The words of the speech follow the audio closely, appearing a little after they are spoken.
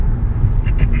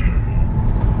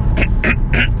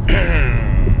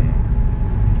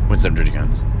What's up, Dirty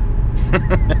Guns?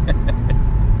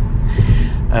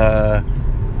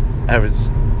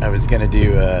 I was gonna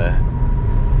do a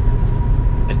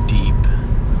deep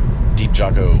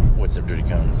Jocko. What's up, Dirty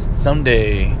Guns?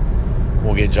 Someday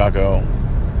we'll get Jocko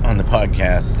on the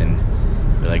podcast and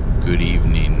be like, "Good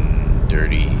evening,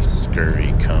 dirty,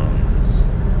 scurry cones."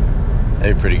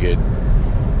 That'd be pretty good.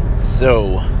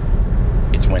 So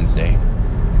it's Wednesday.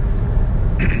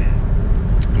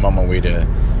 I'm on my way to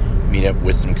meet up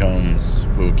with some cones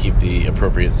who will keep the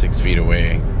appropriate 6 feet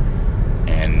away,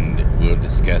 and we'll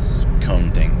discuss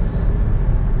cone things.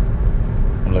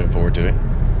 I'm looking forward to it.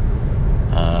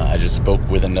 I just spoke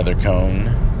with another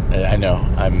cone. I know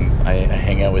I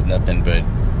hang out with nothing but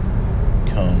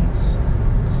cones,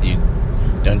 so you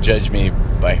don't judge me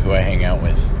by who I hang out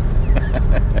with.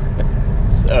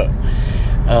 So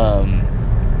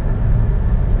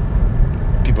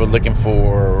people are looking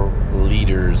for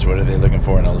leaders. What are they looking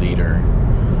for in a leader?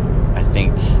 I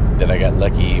think that I got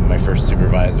lucky. My first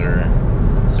supervisor,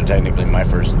 so technically my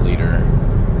first leader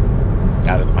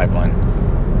out of the pipeline,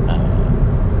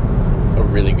 a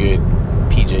really good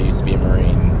PJ, used to be a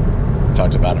Marine. I've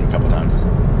talked about him a couple times.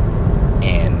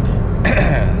 And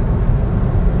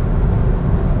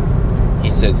he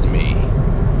says to me,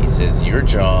 your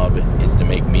job is to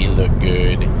make me look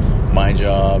good. My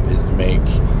job is to make,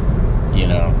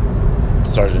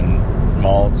 Sergeant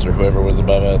Maltz or whoever was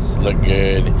above us look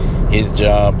good. His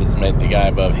job is to make the guy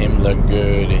above him look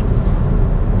good.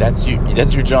 That's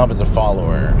your job as a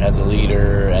follower, as a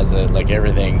leader, as a, like,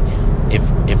 everything.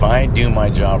 If I do my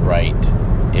job right,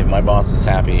 if my boss is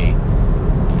happy,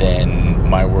 then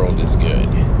my world is good.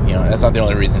 That's not the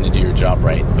only reason to do your job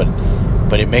right,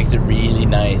 but it makes it really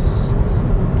nice.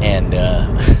 And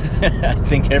I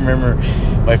think I remember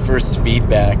my first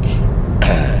feedback,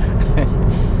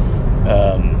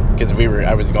 because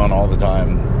I was gone all the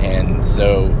time, and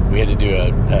so we had to do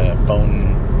a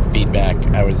phone feedback.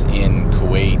 I was in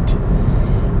Kuwait,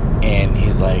 and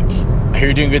he's like, "I hear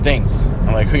you're doing good things."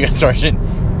 I'm like, "Who you got, Sergeant?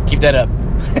 Keep that up."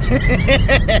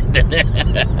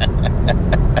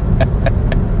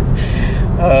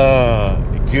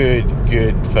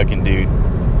 Good fucking dude.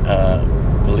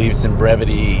 Believes in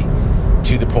brevity,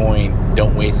 to the point,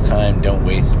 don't waste time, don't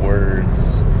waste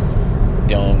words,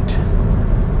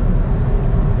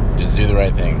 just do the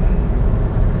right thing.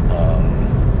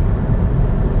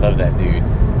 Love that dude.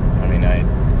 I mean, I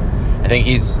think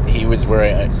he was where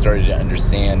I started to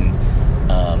understand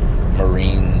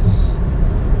Marines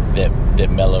that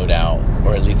mellowed out,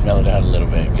 or at least mellowed out a little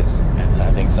bit, because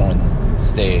I think someone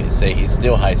say he's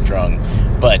still high strung,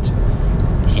 but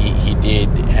he did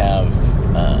have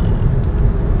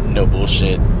no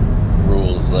bullshit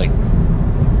rules. Like,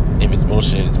 if it's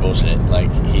bullshit, it's bullshit.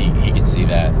 Like, he could see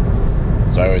that.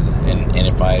 So I was, and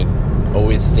if I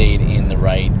always stayed in the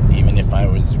right, even if I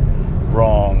was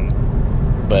wrong,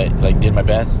 but like did my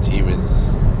best, he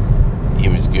was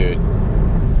good.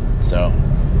 So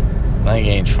I'm not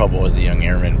getting in trouble as a young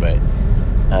airman, but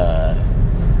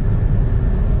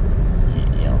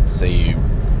say you,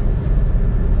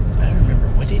 I don't remember,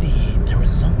 what did there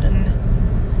was something,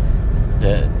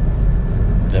 the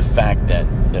fact that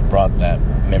brought that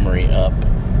memory up,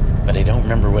 but I don't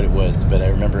remember what it was, but I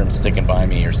remember him sticking by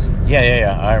me, or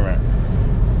yeah, I remember.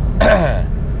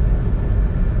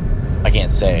 I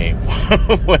can't say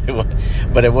what it was,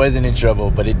 but I wasn't in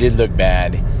trouble, but it did look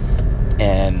bad,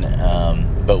 and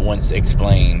but once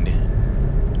explained,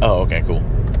 oh, okay, cool,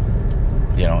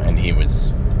 and he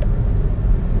was,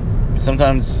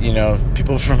 sometimes,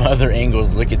 people from other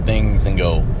angles look at things and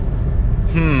go,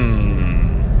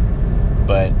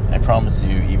 but I promise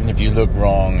you, even if you look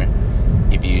wrong,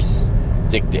 if you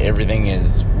stick to everything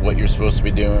as what you're supposed to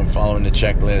be doing, following the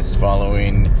checklist,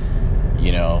 following,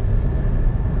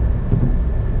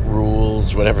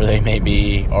 rules, whatever they may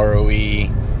be, ROE,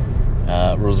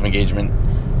 rules of engagement,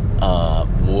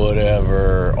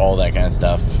 whatever, all that kind of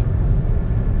stuff,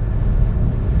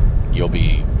 you'll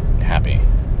be happy.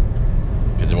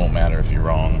 Because it won't matter if you're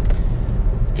wrong,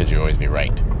 because you'll always be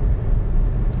right.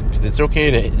 Because it's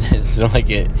okay it's not like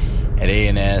at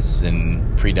A&S and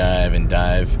pre-dive and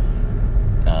dive,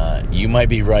 you might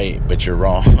be right, but you're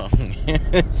wrong.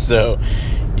 So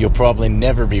you'll probably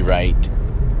never be right,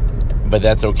 but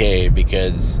that's okay,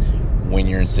 because when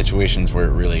you're in situations where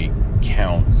it really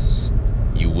counts,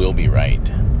 you will be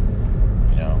right.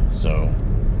 So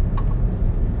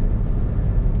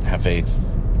have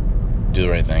faith, do the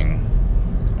right thing,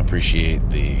 appreciate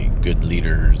the good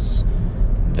leaders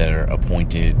that are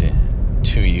appointed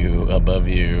to you, above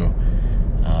you.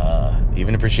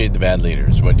 Even appreciate the bad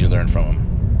leaders. What do you learn from them?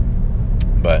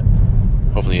 But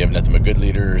hopefully you have nothing but good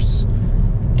leaders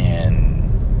and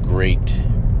great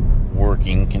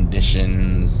working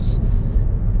conditions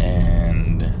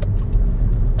and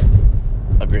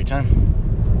a great time.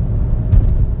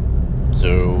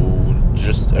 So,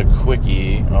 just a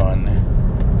quickie on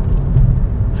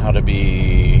how to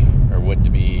be, or what to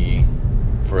be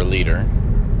for a leader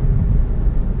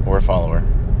or a follower.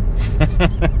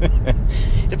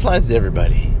 It applies to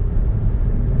everybody.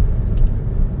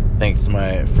 Thanks to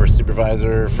my first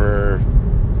supervisor for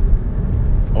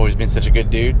always being such a good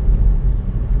dude.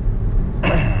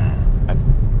 I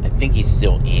think he's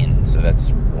still in, so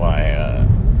that's why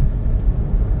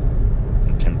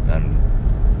I'm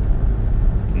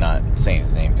not saying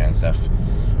his name kind of stuff.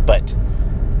 But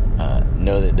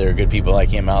know that there are good people like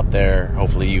him out there.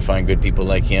 Hopefully you find good people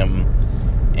like him,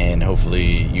 and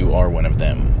hopefully you are one of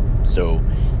them. So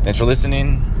thanks for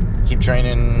listening. Keep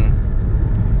training,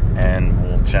 and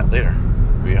we'll chat later.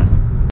 Yeah.